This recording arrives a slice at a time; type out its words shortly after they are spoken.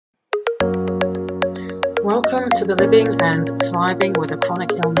Welcome to the Living and Thriving with a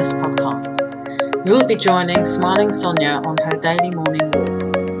Chronic Illness podcast. You'll be joining Smiling Sonia on her daily morning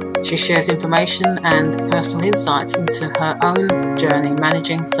walk. She shares information and personal insights into her own journey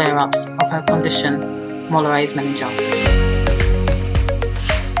managing flare-ups of her condition, Mollaret's meningitis.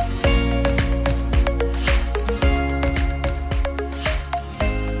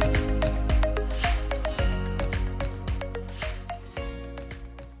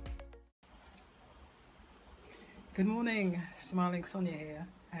 Good morning, Smiling Sonia here,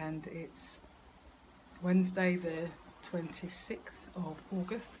 and it's Wednesday the 26th of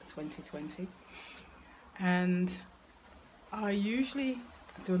August 2020, and I usually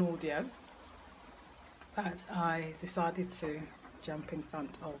do an audio, but I decided to jump in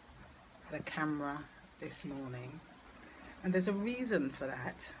front of the camera this morning, and there's a reason for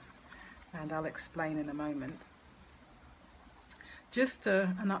that, and I'll explain in a moment. Just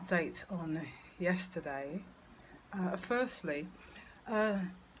an update on yesterday. Firstly, a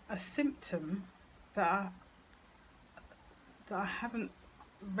symptom that I haven't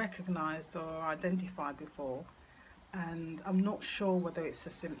recognised or identified before, and I'm not sure whether it's a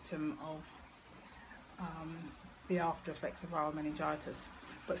symptom of the after effects of viral meningitis,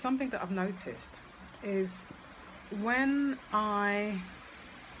 but something that I've noticed is when I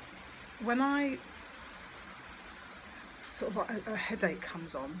sort of a headache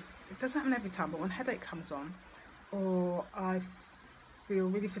comes on. It doesn't happen every time, but when a headache comes on, or I feel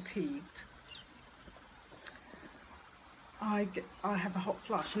really fatigued, I have a hot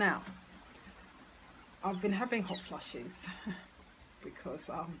flush. Now, I've been having hot flushes because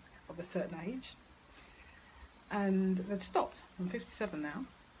of a certain age, and they've stopped. I'm 57 now,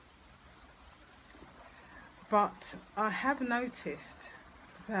 but I have noticed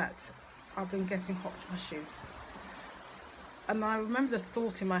that I've been getting hot flushes, and I remember the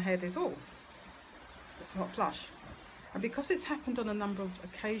thought in my head is, oh, that's a hot flush. And because it's happened on a number of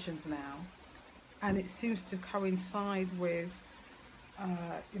occasions now, and it seems to coincide with,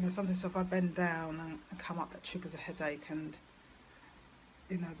 sometimes if I bend down and come up, that triggers a headache, and,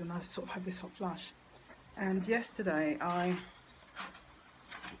 then I sort of have this hot flush. And yesterday I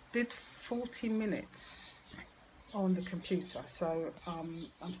did 40 minutes on the computer, so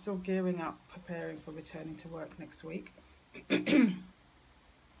I'm still gearing up, preparing for returning to work next week.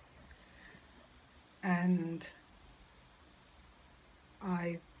 And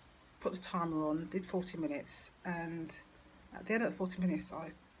I put the timer on, did 40 minutes, and at the end of the 40 minutes,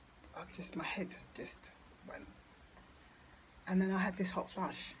 my head just went, and then I had this hot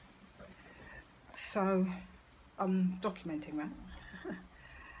flush. So I'm documenting that.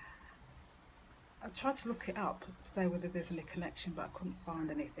 I tried to look it up today whether there's any connection, but I couldn't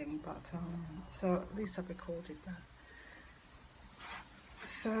find anything. But so at least I've recorded that.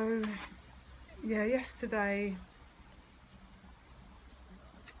 So yeah, yesterday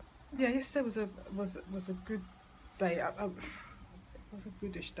was a good day. It was a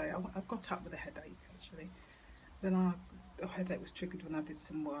goodish day. I got up with a headache actually. Then the headache was triggered when I did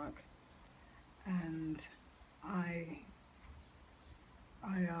some work, and I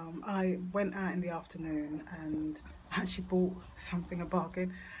went out in the afternoon and actually bought a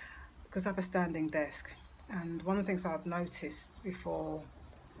bargain, because I have a standing desk. And one of the things I've noticed before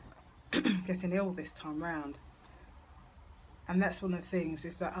getting ill this time round, and that's one of the things,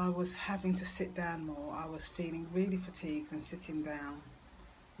 is that I was having to sit down more. I was feeling really fatigued and sitting down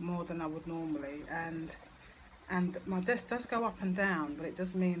more than I would normally, and my desk does go up and down, but it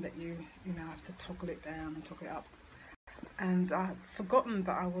does mean that you have to toggle it down and toggle it up. And I've forgotten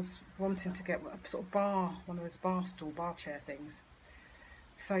that I was wanting to get a sort of one of those bar chair things.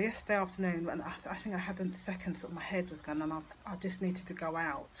 So yesterday afternoon, and I think I had a second sort of, my head was going, and I just needed to go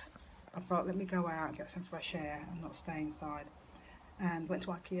out. I thought, let me go out and get some fresh air and not stay inside. And went to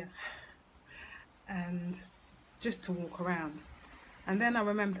IKEA, and just to walk around. And then I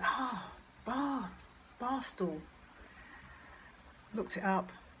remembered, bar stool. Looked it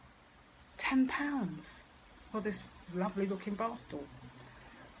up, £10 for this lovely looking bar stool.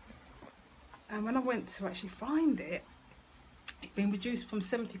 And when I went to actually find it, it'd been reduced from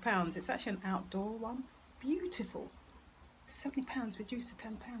 £70. It's actually an outdoor one, beautiful. £70 reduced to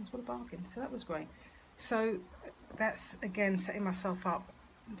 £10. What a bargain. So that was great. So that's again setting myself up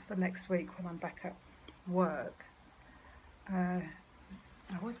for next week when I'm back at work. I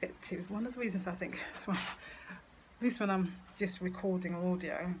always get tears. One of the reasons I think, at least when I'm just recording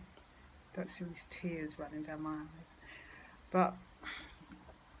audio, don't see these tears running down my eyes. But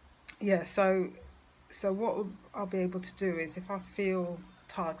yeah, so what I'll be able to do is, if I feel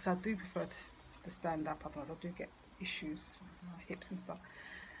tired, because I do prefer to stand up, otherwise I do get issues with my hips and stuff,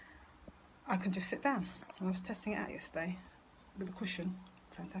 I can just sit down. I was testing it out yesterday with a cushion.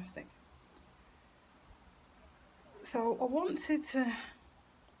 Fantastic. So I wanted to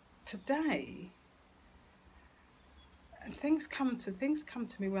today, and things come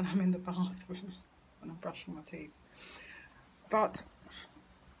to me when I'm in the bathroom, when I'm brushing my teeth. But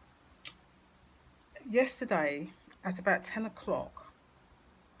yesterday at about 10 o'clock,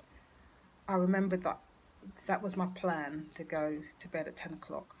 I remembered that was my plan, to go to bed at 10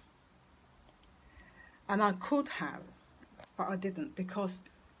 o'clock. And I could have, but I didn't, because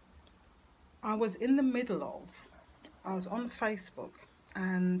I was in the middle of, I was on Facebook,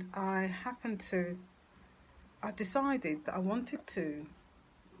 and I decided that I wanted to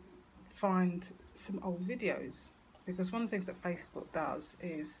find some old videos, because one of the things that Facebook does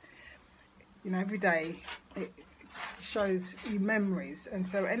is, every day it shows you memories, and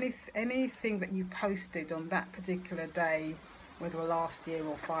so anything that you posted on that particular day, whether last year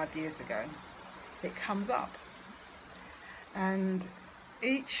or 5 years ago, it comes up. And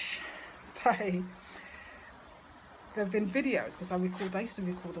each day there have been videos, because I used to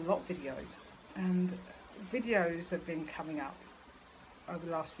record a lot of videos, and videos have been coming up over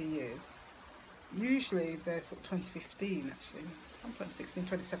the last few years. Usually they're sort of 2015, actually, some 2016,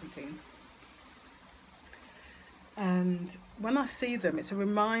 2017. And when I see them, it's a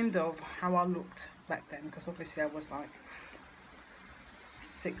reminder of how I looked back then, because obviously I was like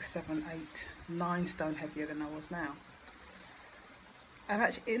 6, 7, 8, 9 stone heavier than I was now. And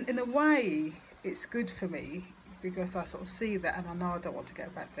actually, in a way, it's good for me, because I sort of see that and I know I don't want to go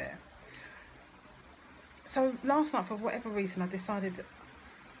back there. So last night, for whatever reason, I decided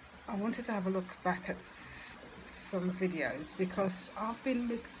I wanted to have a look back at some videos, because I've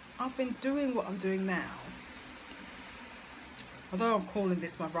been doing what I'm doing now. Although I'm calling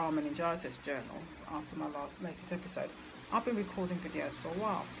this my Raw Meningitis Journal after my latest episode, I've been recording videos for a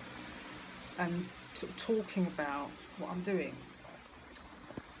while and talking about what I'm doing.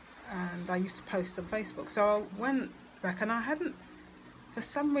 And I used to post on Facebook. So I went back, and I hadn't, for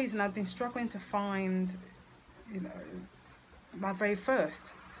some reason, I'd been struggling to find, my very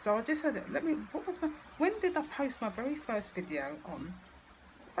first. So I just said, when did I post my very first video on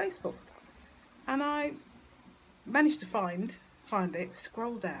Facebook? And I managed to find it,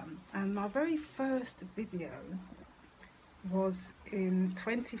 scroll down, and my very first video was in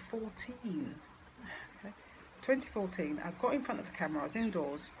 2014. 2014, I got in front of the camera, I was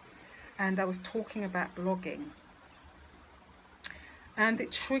indoors, and I was talking about blogging. And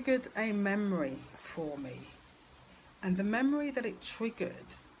it triggered a memory for me. And the memory that it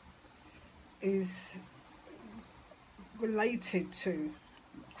triggered is related to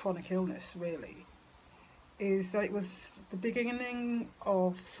chronic illness, really. Is that it was the beginning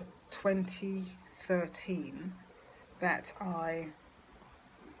of 2013 that I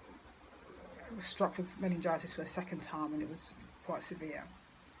was struck with meningitis for the second time, and it was quite severe.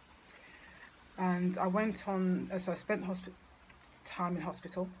 And I went on, so I spent time in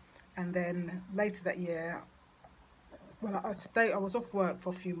hospital, and then later that year, I was off work for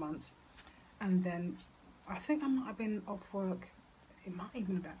a few months, and then I think I might have been off work, it might have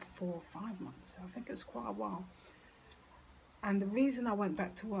been about 4 or 5 months. I think it was quite a while. And the reason I went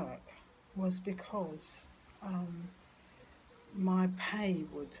back to work was because my pay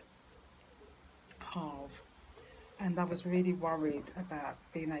would halve, and I was really worried about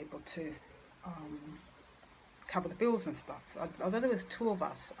being able to cover the bills and stuff. Although there was 2 of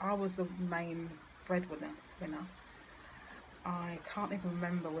us, I was the main breadwinner. I can't even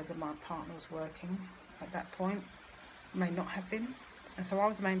remember whether my partner was working at that point. May not have been. And so I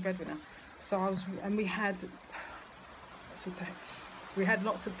was the main breadwinner. And we had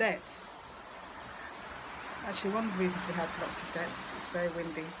lots of debts. Actually, one of the reasons we had lots of debts, it's very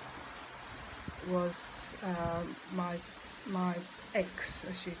windy, was my ex,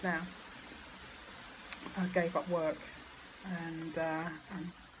 as she's now, gave up work and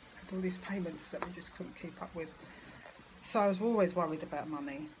had all these payments that we just couldn't keep up with. So I was always worried about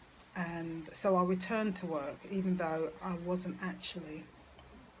money, and so I returned to work even though I wasn't actually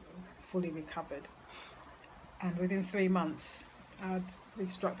fully recovered. And within 3 months, I'd been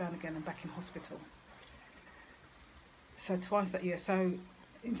struck down again and back in hospital. So twice that year. So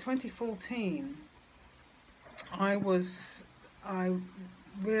in 2014, I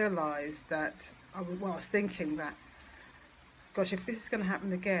realised that I was thinking that, gosh, if this is going to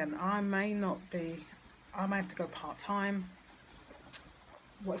happen again, I may have to go part-time.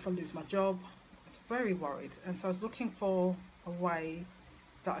 What if I lose my job? I was very worried, and so I was looking for a way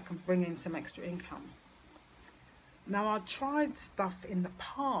that I can bring in some extra income. Now, I tried stuff in the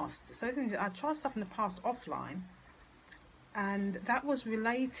past. So I tried stuff in the past offline, And that was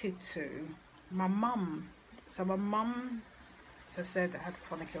related to my mum. So my mum, as I said, had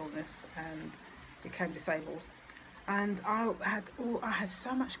chronic illness and became disabled. And I had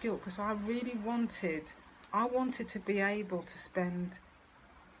so much guilt because I really wanted to be able to spend.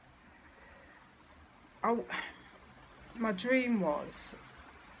 My dream was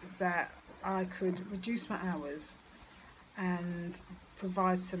that I could reduce my hours and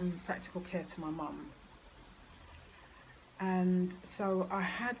provide some practical care to my mum. And so I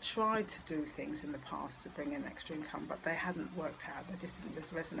had tried to do things in the past to bring in extra income, but they hadn't worked out. They just didn't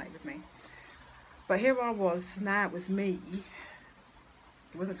resonate with me. But here I was, now it was me.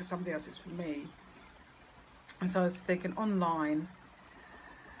 It wasn't for somebody else, it's for me. And so I was thinking online,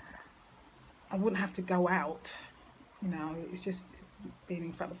 I wouldn't have to go out, you know, it's just being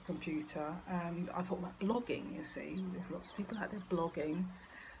in front of a computer. And I thought about blogging, you see, there's lots of people out there blogging.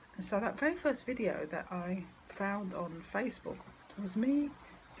 And so that very first video that I found on Facebook was me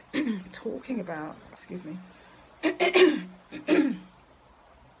talking about, excuse me,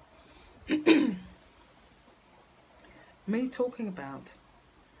 me talking about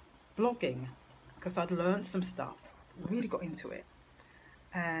blogging, because I'd learned some stuff, really got into it.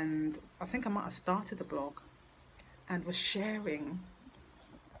 And I think I might have started a blog and was sharing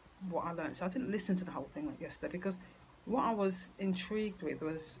what I learned. So I didn't listen to the whole thing like yesterday, because what I was intrigued with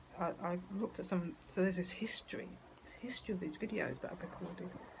was I looked at so there's this history of these videos that I've recorded.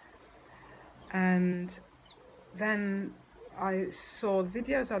 And then I saw the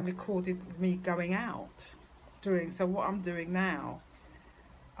videos I'd recorded with me going out doing, so what I'm doing now,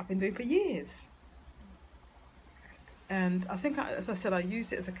 I've been doing for years. And I think, as I said, I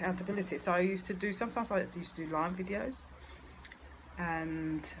used it as accountability. So I used to do, sometimes I used to do live videos.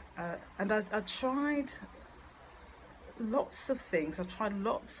 And I tried lots of things. I tried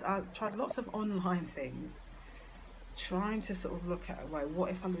lots of online things, trying to sort of look at, well,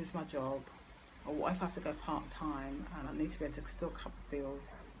 what if I lose my job, or what if I have to go part-time and I need to be able to still cover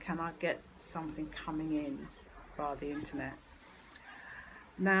bills? Can I get something coming in via the internet?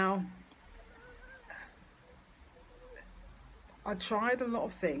 Now, I tried a lot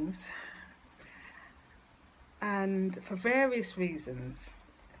of things, and for various reasons,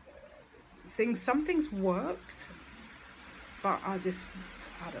 some things worked, but I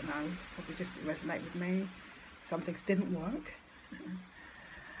don't know, probably just didn't resonate with me. Some things didn't work.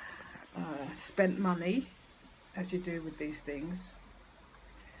 Spent money, as you do with these things.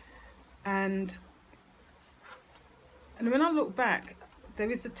 And when I look back, there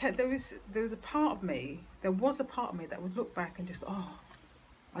was a part of me that would look back and just, oh,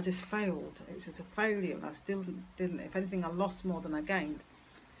 I just failed. It was just a failure, and I still didn't. If anything, I lost more than I gained.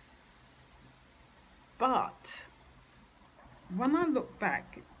 But when I look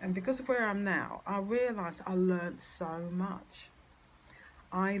back, and because of where I am now, I realised I learned so much.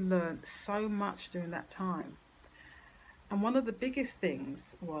 I learned so much during that time. And one of the biggest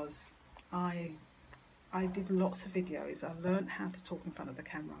things was I did lots of videos. I learned how to talk in front of the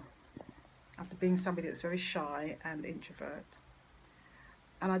camera after being somebody that's very shy and introvert.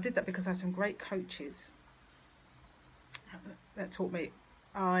 And I did that because I had some great coaches that taught me.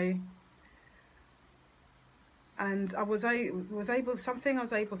 I was able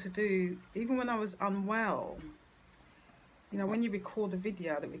to do, even when I was unwell. You know, when you record a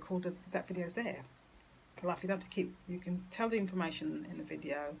video, that video's there. Like, you don't have to you can tell the information in the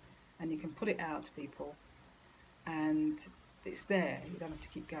video, and you can put it out to people, and it's there. You don't have to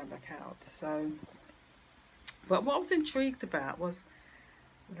keep going back out. So, but what I was intrigued about was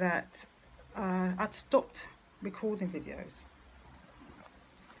that I'd stopped recording videos.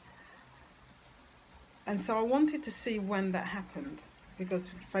 And so I wanted to see when that happened, because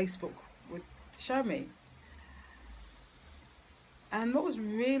Facebook would show me. And what was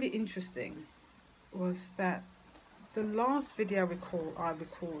really interesting was that the last video I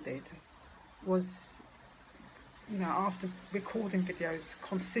recorded was, you know, after recording videos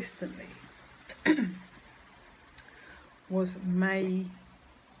consistently, was May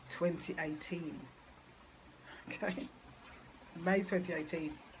 2018. Okay, May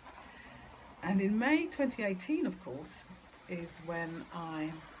 2018. And in May 2018, of course, is when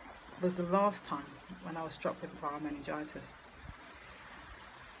was the last time when I was struck with viral meningitis.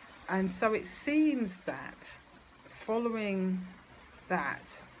 And so it seems that following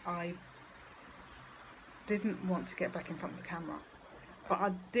that, I didn't want to get back in front of the camera, but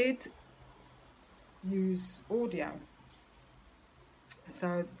I did use audio.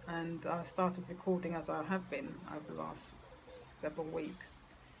 So, and I started recording, as I have been over the last several weeks,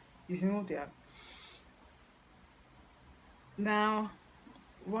 using audio. Now,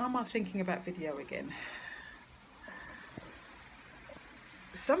 why am I thinking about video again?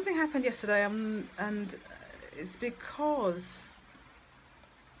 something happened yesterday, and it's because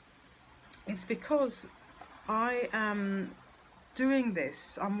I am doing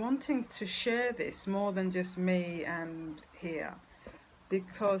this. I'm wanting to share this more than just me and here,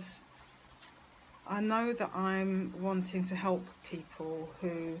 because I know that I'm wanting to help people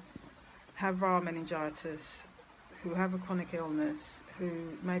who have viral meningitis, who have a chronic illness,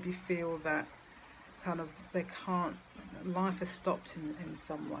 who maybe feel that kind of they can't, life has stopped in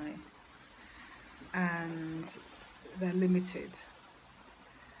some way and they're limited.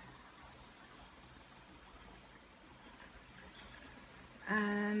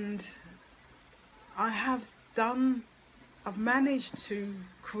 And I've managed to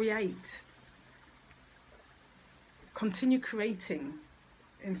continue creating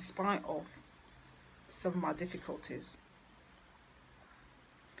in spite of some of my difficulties.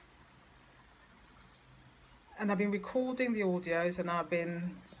 And I've been recording the audios, and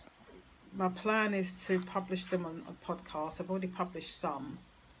my plan is to publish them on a podcast. I've already published some.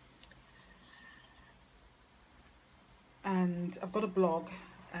 And I've got a blog,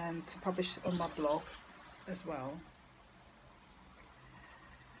 and to publish on my blog as well.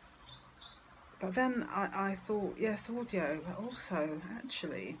 But then I thought, yes, audio, but also,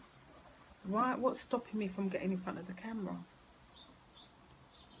 actually, what's stopping me from getting in front of the camera?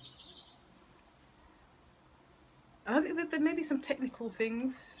 And I think that there may be some technical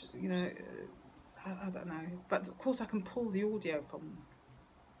things, you know, I don't know. But of course I can pull the audio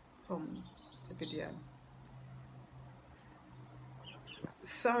from the video.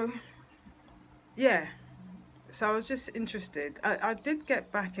 So, yeah. So I was just interested. I did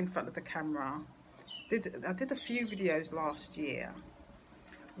get back in front of the camera. I did a few videos last year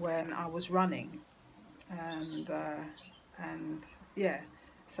when I was running, and yeah.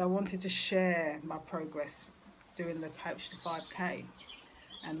 So I wanted to share my progress doing the Couch to 5K,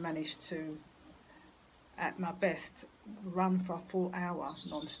 and managed to, at my best, run for a full hour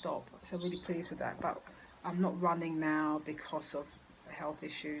non-stop. So really pleased with that. But I'm not running now because of health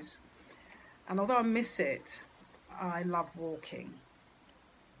issues. And although I miss it, I love walking.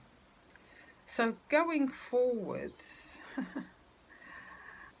 So going forwards,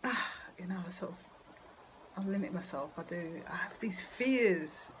 you know, I limit myself. I have these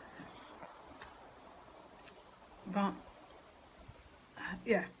fears. But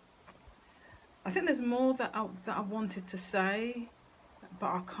yeah, I think there's more that I wanted to say, but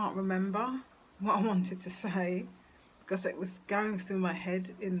I can't remember what I wanted to say, because it was going through my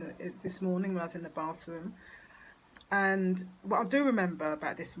head this morning when I was in the bathroom. And what I do remember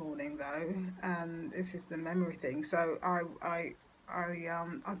about this morning, though, and this is the memory thing. So I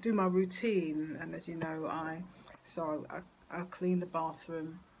do my routine, and as you know, I clean the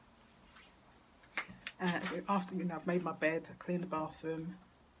bathroom. After, you know, I've made my bed, I clean the bathroom.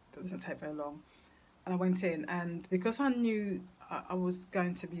 That doesn't take very long. And I went in, and because I knew I was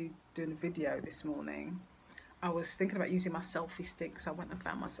going to be doing a video this morning, I was thinking about using my selfie stick. So I went and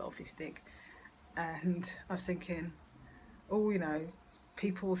found my selfie stick, and I was thinking, oh, you know,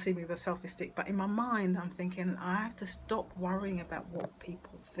 people will see me with a selfie stick. But in my mind, I'm thinking, I have to stop worrying about what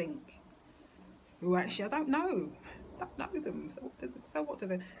people think, who actually I don't know them. So what do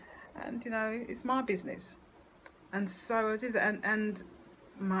they? And, you know, it's my business. And so I did that. And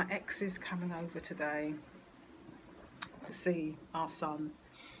my ex is coming over today to see our son.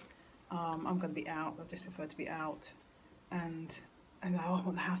 I'm going to be out. I just prefer to be out. And I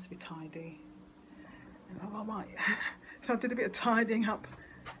want the house to be tidy. And I might. So I did a bit of tidying up.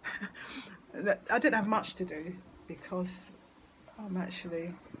 I didn't have much to do because I'm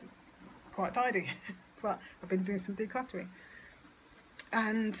actually quite tidy. But I've been doing some decluttering.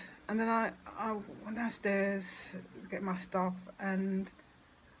 And then I went downstairs to get my stuff, and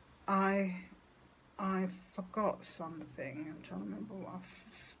I forgot something. I'm trying to remember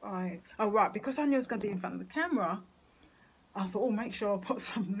what because I knew I was going to be in front of the camera. I thought, oh, make sure I put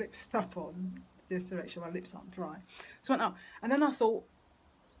some lip stuff on just to make sure my lips aren't dry. So I went up, and then I thought,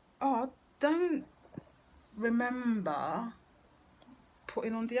 oh, I don't remember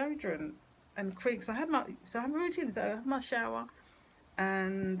putting on deodorant and cream. So I have a routine. So I have my shower,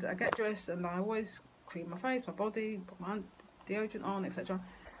 and I get dressed, and I always cream my face, my body, put my deodorant on, etc.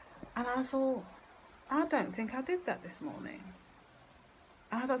 And I thought, I don't think I did that this morning.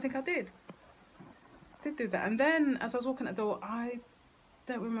 And I don't think I did do that. And then as I was walking at the door, I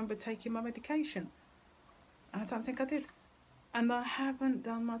don't remember taking my medication. And I don't think I did. And I haven't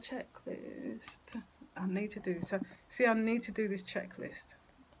done my checklist. I need to do so. See, I need to do this checklist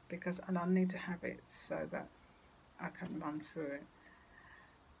and I need to have it so that I can run through it.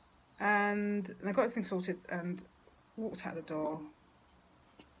 And I got everything sorted and walked out the door.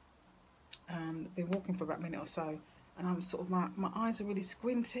 and been walking for about a minute or so, and I'm sort of, my eyes are really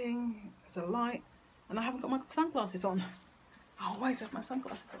squinting because of the light, and I haven't got my sunglasses on. I always have my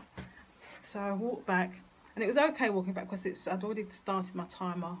sunglasses on. So I walked back, and it was okay walking back because I'd already started my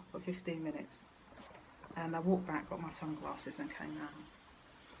timer for 15 minutes. And I walked back, got my sunglasses and came out.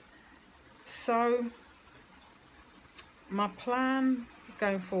 So my plan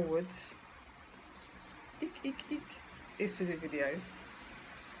going forwards is to do videos.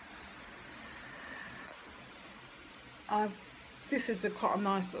 This is quite a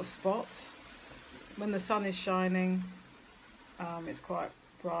nice little spot. When the sun is shining, it's quite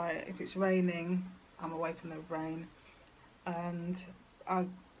bright. If it's raining, I'm away from the rain. And I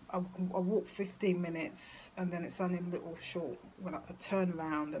walk 15 minutes, and then it's only a little short when I turn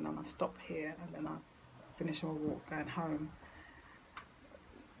around, and then I stop here, and then I finish my walk going home.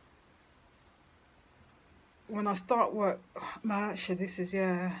 When I start work, actually this is,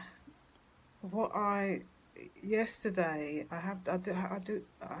 yesterday I have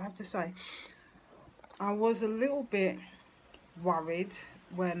to say, I was a little bit worried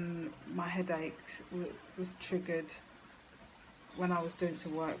when my headache was triggered when I was doing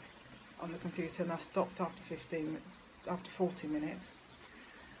some work on the computer, and I stopped after 40 minutes,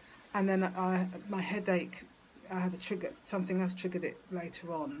 and then my headache, I had something else triggered it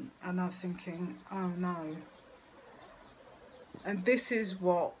later on, and I was thinking, oh no. And this is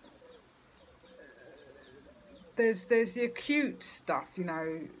what, there's the acute stuff, you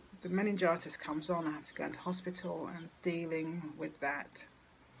know, the meningitis comes on, I have to go into hospital and dealing with that.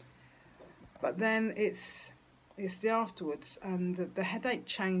 But then it's the afterwards, and the headache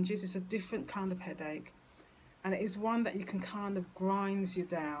changes. It's a different kind of headache, and it is one that you can kind of grinds you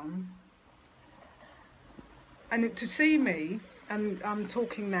down. And to see me, and I'm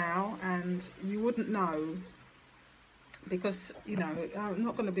talking now, and you wouldn't know, because, you know, I'm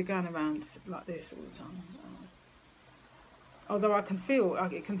not going to be going around like this all the time. Although it can feel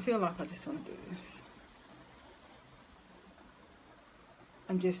like I just want to do this,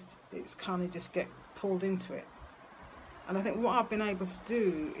 and it's kind of just get pulled into it. And I think what I've been able to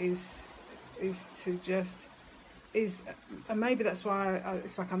do is and maybe that's why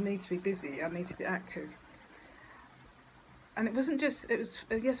it's like I need to be busy, I need to be active. And it wasn't just, it was,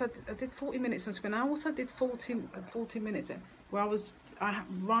 yes, I did 40 minutes on screen. I also did 40 minutes where I was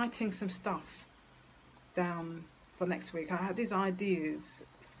writing some stuff down for next week. I had these ideas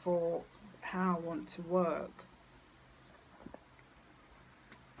for how I want to work.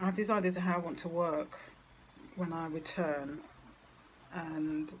 I have these ideas of how I want to work when I return,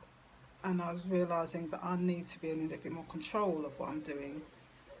 and I was realising that I need to be in a little bit more control of what I'm doing.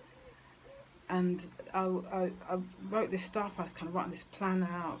 And I wrote this stuff, I was kind of writing this plan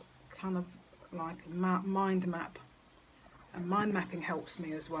out, kind of like a mind map, and mind mapping helps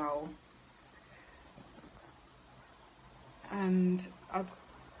me as well. And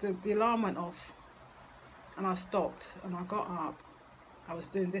the alarm went off, and I stopped, and I got up, I was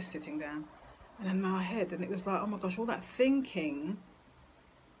doing this sitting down, and in my head, and it was like, oh my gosh, all that thinking,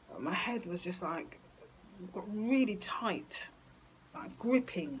 my head was just like, got really tight, like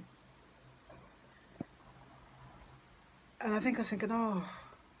gripping. And I think I was thinking, oh,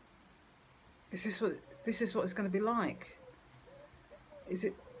 is this what it's going to be like? Is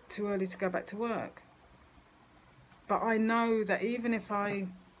it too early to go back to work? But I know that even if I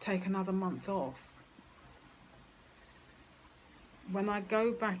take another month off, when I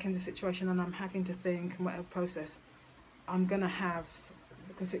go back in the situation and I'm having to think and whatever process, I'm going to have,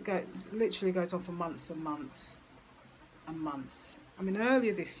 because it literally goes on for months and months and months. I mean,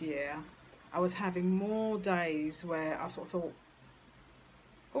 earlier this year, I was having more days where I sort of thought,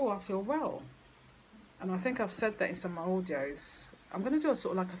 oh, I feel well. And I think I've said that in some of my audios. I'm going to do a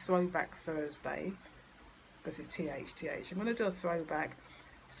sort of like a throwback Thursday, because it's TH. I'm going to do a throwback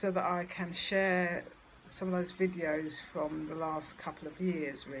so that I can share some of those videos from the last couple of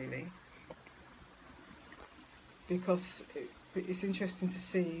years, really. Because it's interesting to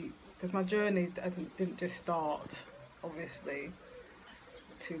see, because my journey didn't just start, obviously,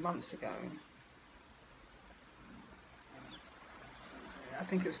 2 months ago. I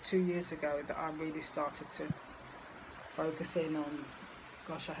think it was 2 years ago that I really started to focus in on,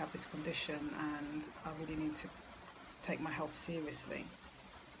 gosh, I have this condition and I really need to take my health seriously.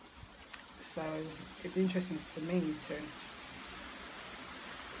 So it'd be interesting for me to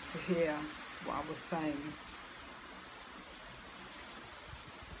hear what I was saying.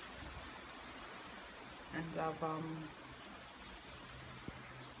 And I've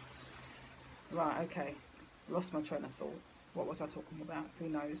right, okay, lost my train of thought. What was I talking about? Who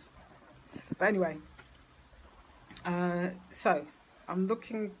knows? But anyway, so I'm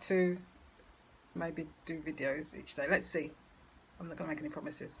looking to maybe do videos each day. Let's see. I'm not going to make any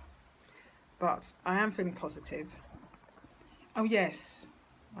promises. But I am feeling positive. Oh yes,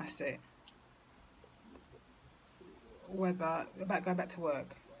 that's it. About going back to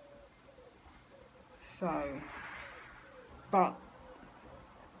work. So, but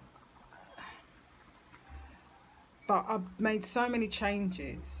I've made so many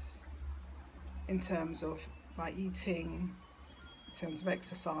changes in terms of my eating, in terms of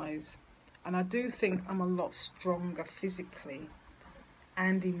exercise, and I do think I'm a lot stronger physically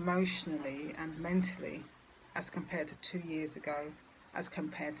and emotionally and mentally as compared to 2 years ago, as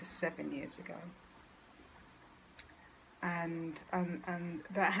compared to 7 years ago. And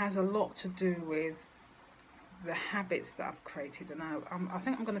that has a lot to do with the habits that I've created. And I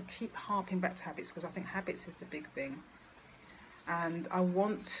think I'm going to keep harping back to habits, because I think habits is the big thing. And I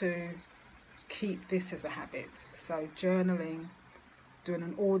want to keep this as a habit. So journaling, doing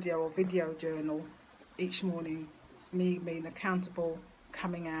an audio or video journal each morning. It's me being accountable,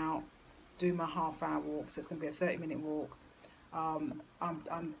 coming out, doing my half-hour walks. It's going to be a 30-minute walk. I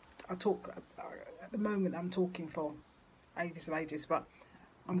talk at the moment. I'm talking for ages and ages, but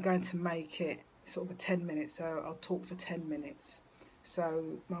I'm going to make it sort of a 10 minutes. So I'll talk for 10 minutes.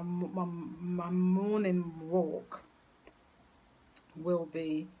 So my morning walk will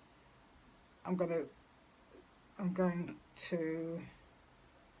be. I'm going to.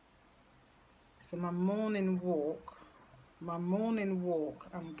 So my morning walk.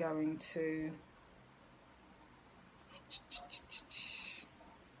 I'm going to.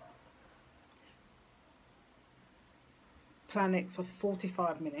 Plan it for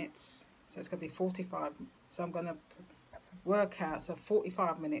 45 minutes. So it's going to be 45. So I'm going to work out. So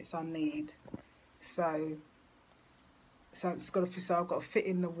 45 minutes I need. So it's got to. So I've got to fit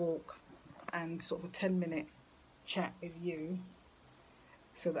in the walk and sort of a 10-minute chat with you,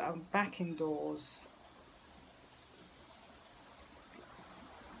 so that I'm back indoors.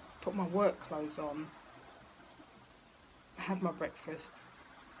 Put my work clothes on. Have my breakfast.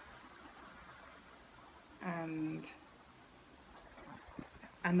 And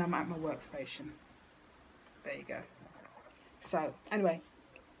I'm at my workstation. There you go. So anyway,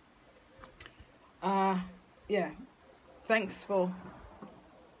 yeah, thanks for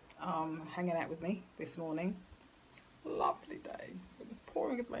hanging out with me this morning. It's a lovely day. It was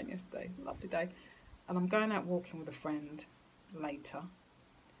pouring with rain yesterday. Lovely day. And I'm going out walking with a friend later.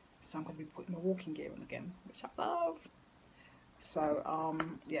 So I'm going to be putting my walking gear on again, which I love. So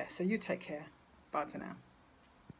yeah, so you take care. Bye for now.